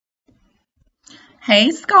Hey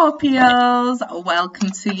Scorpios,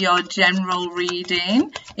 welcome to your general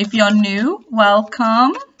reading. If you're new,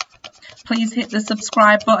 welcome. Please hit the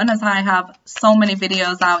subscribe button as I have so many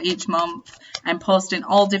videos out each month. I'm posting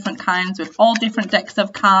all different kinds with all different decks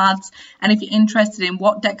of cards. And if you're interested in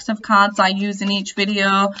what decks of cards I use in each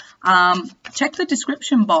video, check the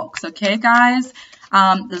description box, okay guys?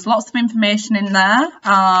 There's lots of information in there.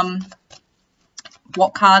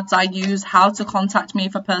 What cards I use, how to contact me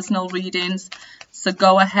for personal readings. So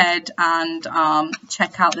go ahead and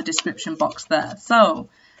check out the description box there. So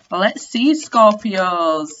let's see,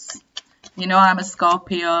 Scorpios. You know I'm a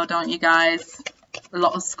Scorpio, don't you guys? A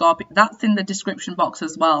lot of Scorpio. That's in the description box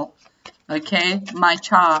as well. Okay, my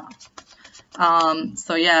chart.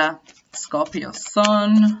 So yeah, Scorpio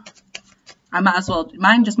Sun.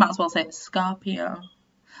 Mine just might as well say Scorpio.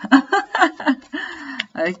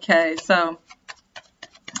 Okay, so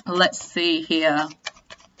let's see here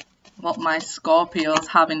what my Scorpios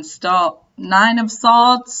have in store. 9 of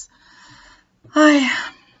Swords.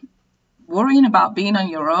 Worrying about being on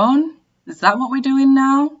your own. Is that what we're doing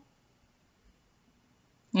now?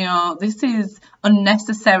 You know, this is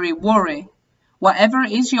unnecessary worry. Whatever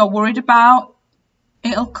it is you're worried about,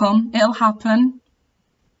 it'll come, it'll happen.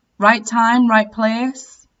 Right time, right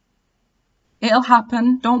place. It'll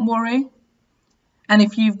happen, don't worry. And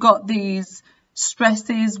if you've got these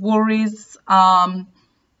stresses, worries,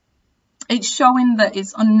 it's showing that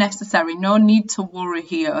it's unnecessary. No need to worry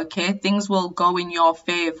here, okay? Things will go in your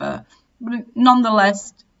favor. But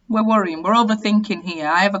nonetheless, we're worrying. We're overthinking here.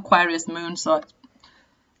 I have Aquarius moon, so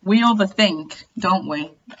we overthink, don't we?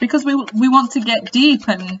 Because we want to get deep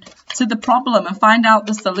and to the problem and find out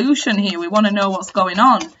the solution here. We want to know what's going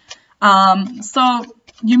on. So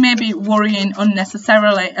you may be worrying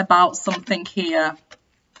unnecessarily about something here.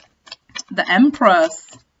 The Empress.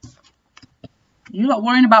 You lot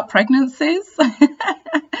worrying about pregnancies?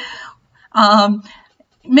 A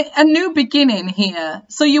new beginning here.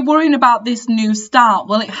 So you're worrying about this new start.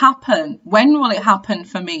 Will it happen? When will it happen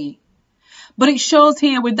for me? But it shows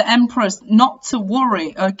here with the Empress not to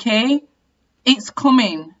worry, okay? It's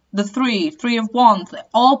coming. The three of wands,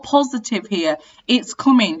 all positive here. It's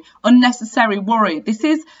coming. Unnecessary worry. This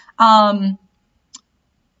is, the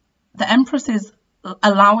Empress is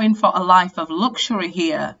allowing for a life of luxury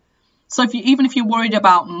here. So even if you're worried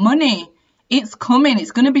about money, it's coming.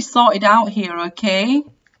 It's going to be sorted out here, okay?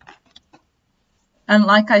 And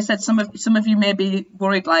like I said, some of you may be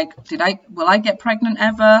worried, like, will I get pregnant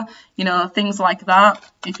ever? You know, things like that.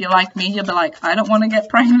 If you're like me, you'll be like, I don't want to get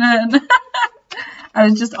pregnant. I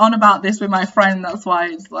was just on about this with my friend. That's why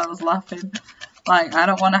I was laughing. Like, I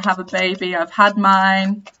don't want to have a baby. I've had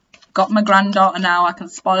mine. Got my granddaughter now. I can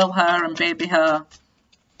spoil her and baby her.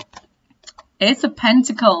 Ace of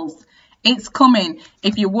Pentacles. It's coming.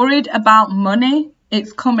 If you're worried about money,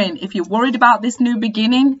 it's coming. If you're worried about this new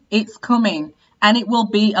beginning, it's coming. And it will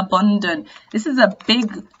be abundant. This is a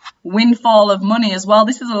big windfall of money as well.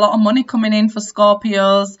 This is a lot of money coming in for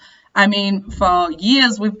Scorpios. I mean, for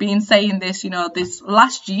years we've been saying this, you know, this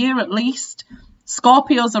last year at least.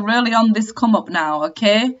 Scorpios are really on this come up now,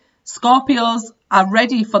 okay? Scorpios are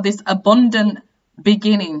ready for this abundant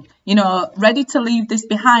beginning, you know, ready to leave this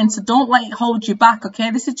behind. So don't let it hold you back,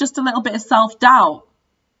 okay? This is just a little bit of self-doubt.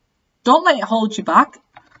 Don't let it hold you back.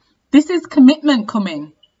 This is commitment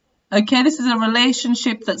coming, okay? This is a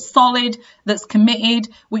relationship that's solid, that's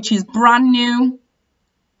committed, which is brand new.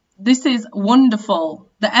 This is wonderful.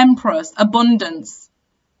 The Empress, abundance,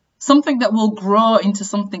 something that will grow into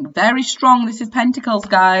something very strong. This is Pentacles,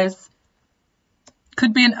 guys.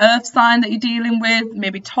 Could be an earth sign that you're dealing with,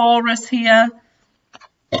 maybe Taurus here.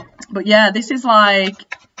 But yeah, this is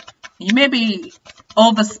like, you may be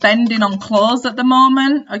overspending on clothes at the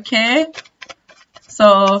moment, okay?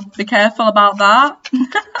 So be careful about that.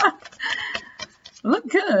 Look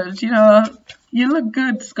good, you know, you look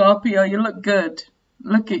good, Scorpio, you look good.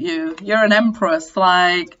 Look at you, you're an Empress.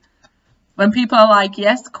 Like, when people are like,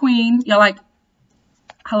 yes, Queen, you're like,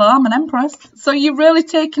 hello, I'm an Empress. So you're really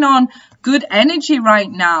taking on good energy right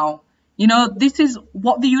now. You know, this is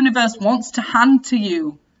what the universe wants to hand to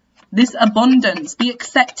you. This abundance, be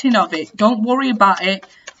accepting of it. Don't worry about it.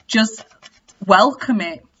 Just welcome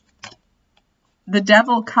it. The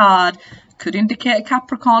Devil card could indicate a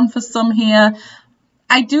Capricorn for some here.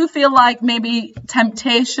 I do feel like maybe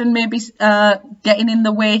temptation, maybe getting in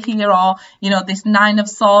the way here, or, you know, this 9 of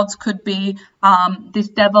Swords could be this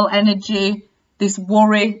devil energy, this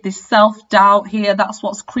worry, this self-doubt here. That's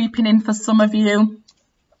what's creeping in for some of you.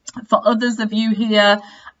 For others of you here,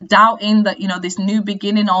 doubting that, you know, this new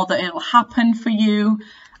beginning or that it'll happen for you.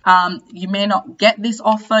 You may not get this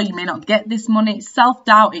offer. You may not get this money. It's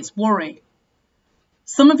self-doubt. It's worry.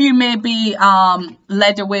 Some of you may be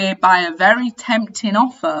led away by a very tempting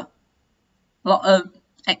offer. A lot of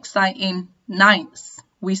exciting nights.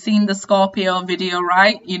 We seen the Scorpio video,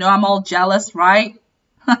 right? You know I'm all jealous, right?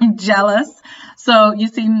 I'm jealous. So you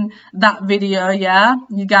seen that video, yeah?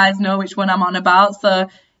 You guys know which one I'm on about. So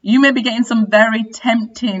you may be getting some very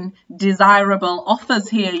tempting, desirable offers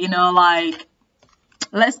here, you know, like,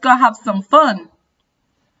 let's go have some fun.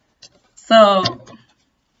 So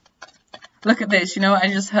look at this, you know what I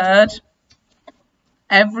just heard?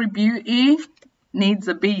 Every beauty needs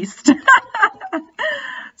a beast.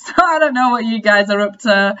 So I don't know what you guys are up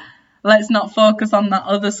to. Let's not focus on that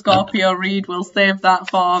other Scorpio read. We'll save that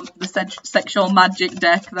for the sexual magic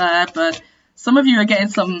deck there. But some of you are getting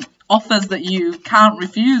some offers that you can't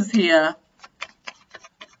refuse here.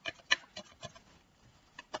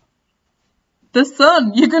 The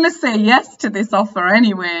Sun, you're going to say yes to this offer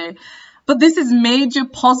anyway. But this is major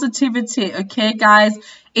positivity, okay, guys?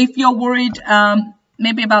 If you're worried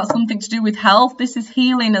maybe about something to do with health, this is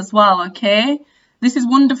healing as well, okay? This is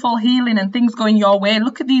wonderful healing and things going your way.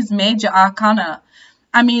 Look at these major arcana.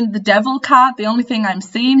 I mean, the Devil card, the only thing I'm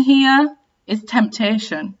seeing here is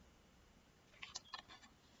temptation.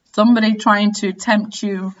 Somebody trying to tempt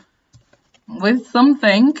you with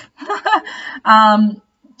something.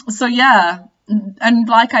 So, yeah. And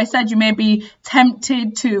like I said, you may be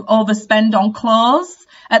tempted to overspend on clothes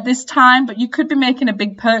at this time, but you could be making a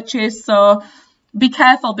big purchase. So be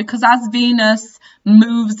careful, because as Venus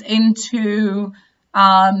moves into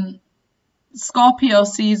Scorpio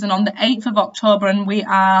season on the 8th of October, and we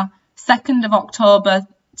are 2nd of October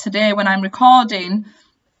today when I'm recording,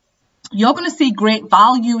 you're going to see great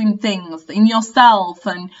value in things, in yourself,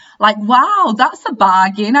 and like, wow, that's a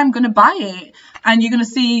bargain, I'm going to buy it. And you're going to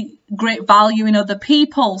see great value in other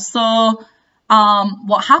people. So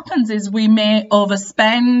what happens is we may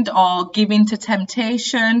overspend or give in to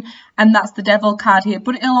temptation, and that's the Devil card here,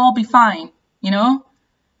 but it'll all be fine, you know.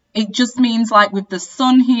 It just means, like with the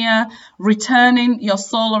Sun here, returning your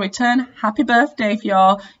solar return. Happy birthday if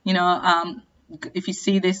you're, you know, if you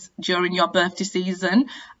see this during your birthday season.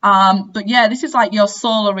 But yeah, this is like your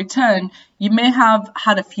solar return. You may have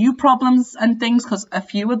had a few problems and things, because a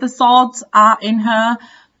few of the swords are in her.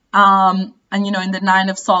 And, you know, in the 9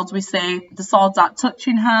 of Swords, we say the swords aren't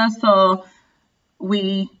touching her. So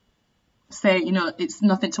we say, you know, it's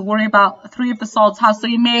nothing to worry about. 3 of the Swords has. So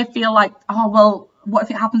you may feel like, oh, well, what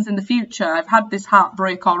if it happens in the future? I've had this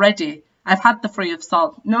heartbreak already. I've had the 3 of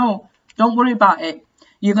Swords. No, don't worry about it.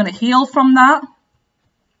 You're going to heal from that.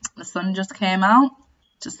 The Sun just came out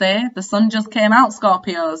to say, the Sun just came out,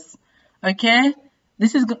 Scorpios. Okay?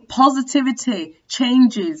 This is positivity,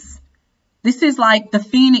 changes. This is like the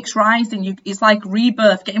phoenix rising. It's like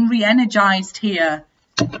rebirth, getting re-energized here.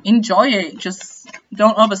 Enjoy it. Just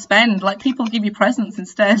don't overspend. Let people give you presents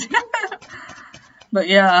instead. But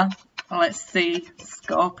yeah, let's see.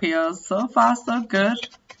 Scorpios. So far, so good.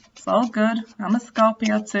 It's all good. I'm a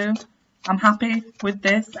Scorpio too. I'm happy with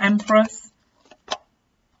this. Empress.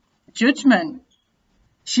 Judgment.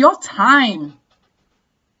 It's your time.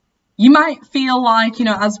 You might feel like, you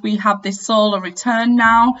know, as we have this solar return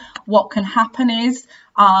now, what can happen is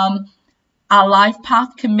our life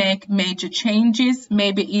path can make major changes,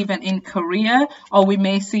 maybe even in career, or we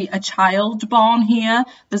may see a child born here.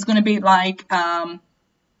 There's going to be like a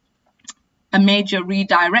major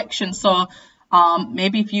redirection. So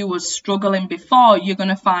maybe if you were struggling before, you're going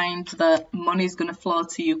to find that money's going to flow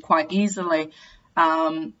to you quite easily.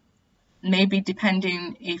 Maybe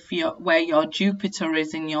depending if where your Jupiter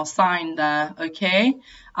is in your sign there, okay?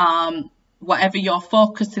 Whatever you're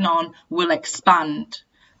focusing on will expand.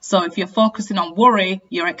 So if you're focusing on worry,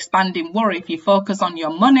 you're expanding worry. If you focus on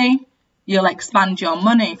your money, you'll expand your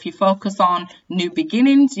money. If you focus on new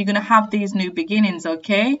beginnings, you're going to have these new beginnings,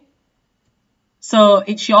 okay? So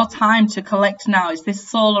it's your time to collect now. It's this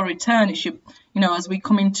solar return. It's your, you know, as we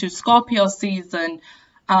come into Scorpio season,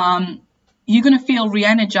 you're going to feel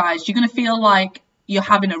re-energized. You're going to feel like you're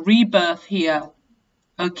having a rebirth here,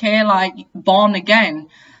 okay, like born again.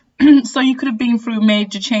 So you could have been through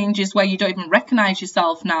major changes where you don't even recognize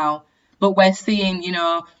yourself now, but we're seeing, you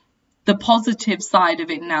know, the positive side of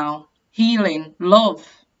it now. Healing, love.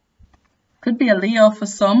 Could be a Leo for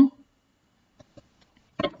some.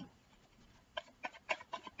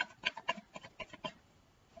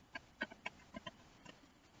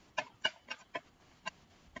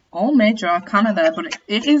 All major arcana there, but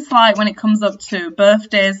it is like when it comes up to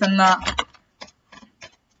birthdays and that.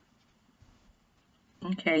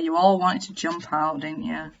 Okay, you all wanted to jump out, didn't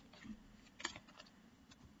you?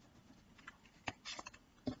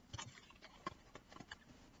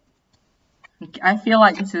 I feel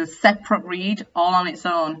like this is a separate read all on its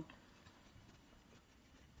own.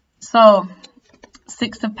 So,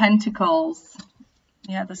 Six of Pentacles.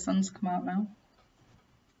 Yeah, the sun's come out now.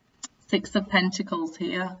 Six of Pentacles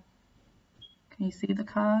here. Can you see the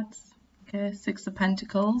cards? Okay, Six of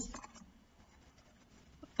Pentacles.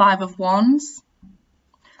 Five of Wands.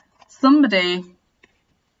 Somebody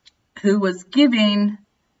who was giving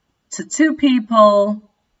to two people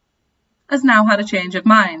has now had a change of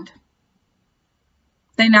mind.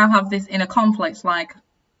 They now have this inner conflict, like,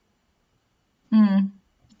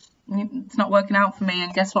 it's not working out for me.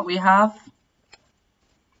 And guess what we have?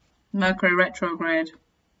 Mercury retrograde.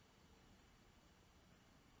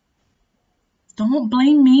 Don't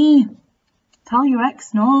blame me. Tell your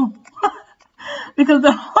ex no. Because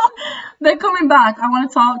they're coming back. I want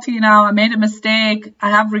to talk to you now. I made a mistake.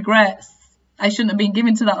 I have regrets. I shouldn't have been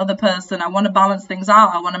given to that other person. I want to balance things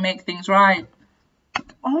out. I want to make things right.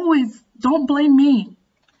 Always, don't blame me.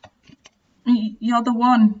 You're the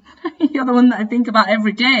one. You're the one that I think about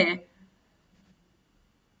every day.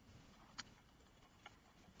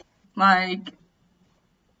 Like,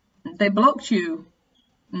 they blocked you.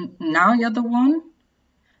 Now you're the one.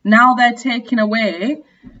 Now they're taking away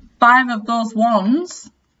 5 of those wands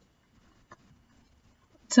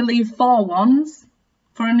to leave 4 wands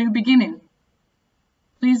for a new beginning.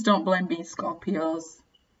 Please don't blame me, Scorpios.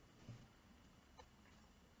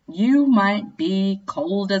 You might be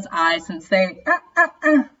cold as ice and say,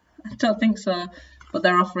 I don't think so. But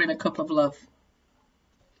they're offering a cup of love.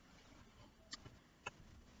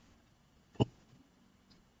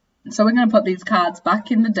 So we're going to put these cards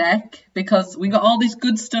back in the deck because we got all this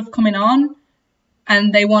good stuff coming on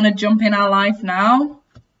and they want to jump in our life now.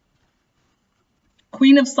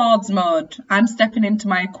 Queen of Swords mode. I'm stepping into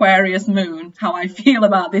my Aquarius moon, how I feel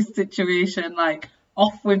about this situation, like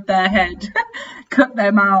off with their head, cut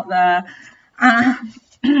them out there.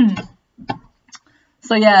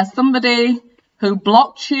 So yeah, somebody who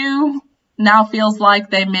blocked you now feels like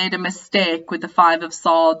they made a mistake with the 5 of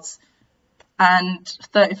Swords. And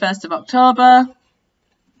 31st of October,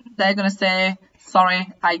 they're going to say, sorry,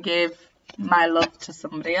 I gave my love to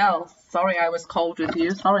somebody else. Sorry, I was cold with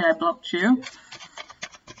you. Sorry, I blocked you.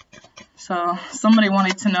 So somebody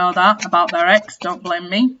wanted to know that about their ex. Don't blame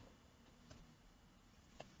me.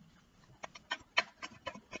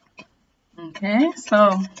 Okay,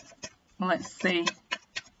 so let's see.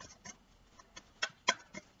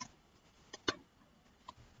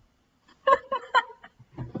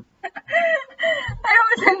 I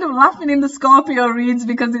always end up laughing in the Scorpio reads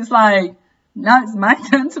because it's like, now it's my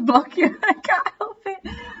turn to block you. I can't help it.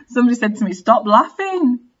 Somebody said to me, stop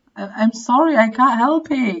laughing. I'm sorry, I can't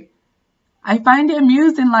help it. I find it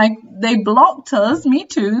amusing, like, they blocked us, me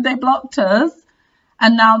too, they blocked us,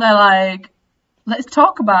 and now they're like, let's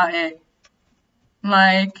talk about it.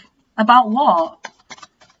 Like, about what?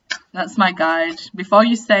 That's my guide. Before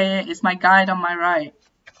you say it, it's my guide on my right.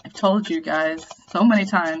 I've told you guys so many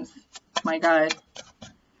times, it's my guide.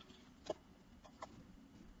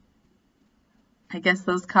 I guess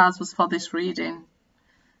those cards was for this reading.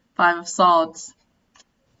 5 of Swords.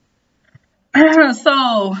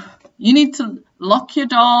 So, you need to lock your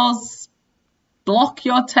doors, block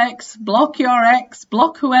your texts, block your ex,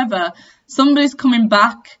 block whoever. Somebody's coming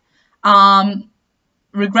back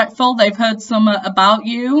regretful. They've heard some about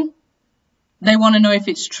you. They want to know if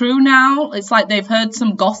it's true now. It's like they've heard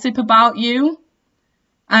some gossip about you.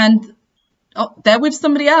 And they're with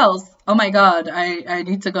somebody else. Oh my God, I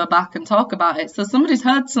need to go back and talk about it. So somebody's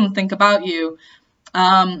heard something about you.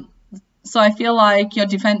 So I feel like your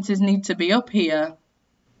defenses need to be up here.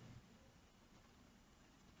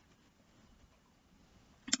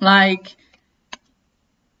 Like,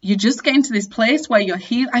 you're just getting to this place where you're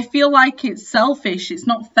healed. I feel like it's selfish. It's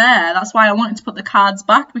not fair. That's why I wanted to put the cards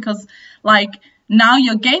back, because, like, now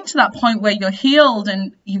you're getting to that point where you're healed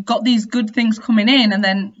and you've got these good things coming in, and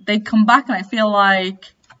then they come back, and I feel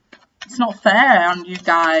like it's not fair on you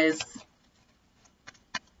guys.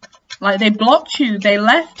 Like, they blocked you. They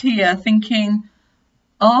left here thinking,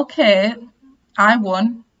 okay, I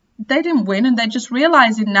won. They didn't win, and they're just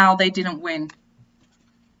realizing now they didn't win.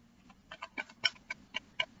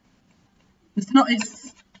 It's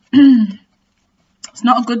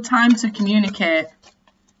not a good time to communicate.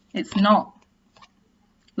 It's not.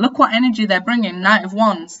 Look what energy they're bringing. Knight of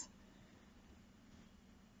Wands.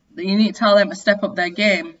 You need to tell them to step up their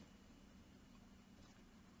game.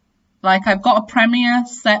 Like, I've got a premiere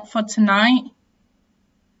set for tonight.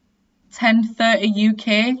 10:30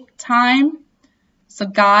 UK time. So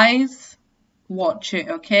guys, watch it,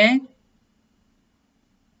 okay?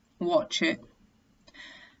 Watch it.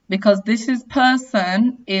 because this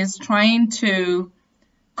person is trying to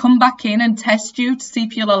come back in and test you to see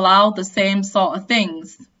if you'll allow the same sort of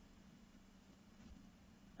things.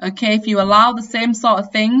 Okay, if you allow the same sort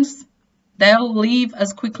of things, they'll leave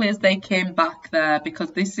as quickly as they came back there,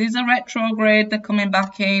 because this is a retrograde. They're coming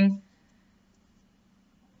back in.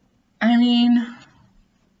 I mean,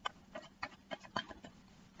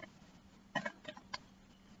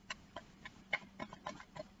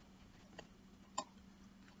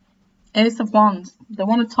 Ace of Wands. They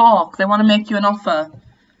want to talk. They want to make you an offer.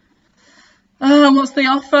 What's the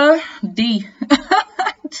offer? D.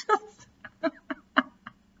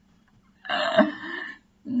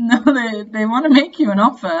 No, they want to make you an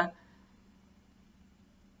offer.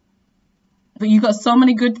 But you've got so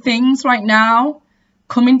many good things right now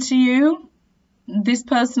coming to you. This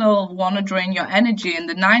person will want to drain your energy. And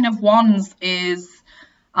the Nine of Wands is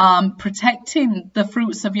protecting the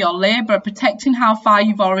fruits of your labor, protecting how far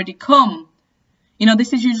you've already come. You know,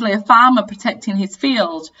 this is usually a farmer protecting his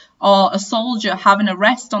field, or a soldier having a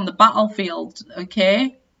rest on the battlefield,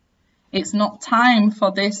 okay? It's not time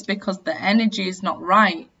for this because the energy is not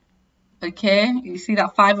right, okay? You see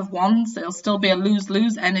that Five of Wands? It'll still be a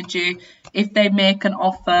lose-lose energy if they make an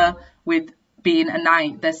offer with being a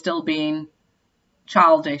knight. They're still being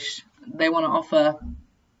childish. They want to offer...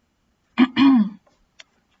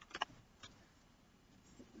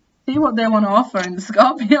 See what they want to offer in the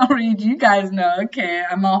Scorpio read. You guys know. Okay,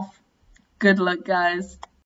 I'm off. Good luck, guys.